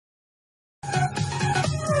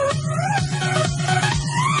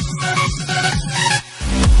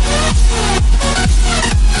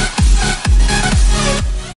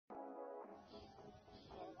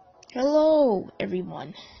Hello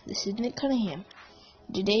everyone, this is Nick Cunningham.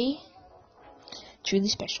 Today, truly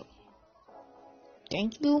special.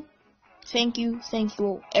 Thank you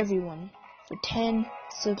everyone for 10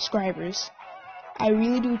 subscribers. I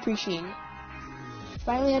really do appreciate it.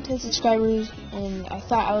 Finally got 10 subscribers, and I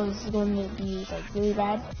thought I was going to be like really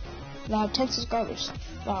bad. But I have 10 subscribers.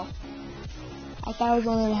 Wow. I thought I was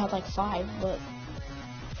only going to have like 5, but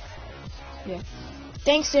yeah.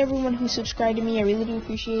 Thanks to everyone who subscribed to me. I really do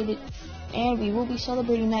appreciate it. And we will be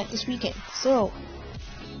celebrating that this weekend. So,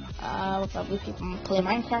 we'll probably play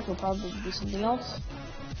Minecraft. We'll probably do something else.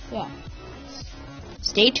 Yeah.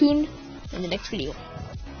 Stay tuned in the next video.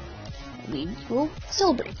 We will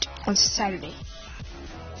celebrate on Saturday.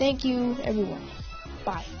 Thank you, everyone.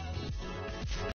 Bye.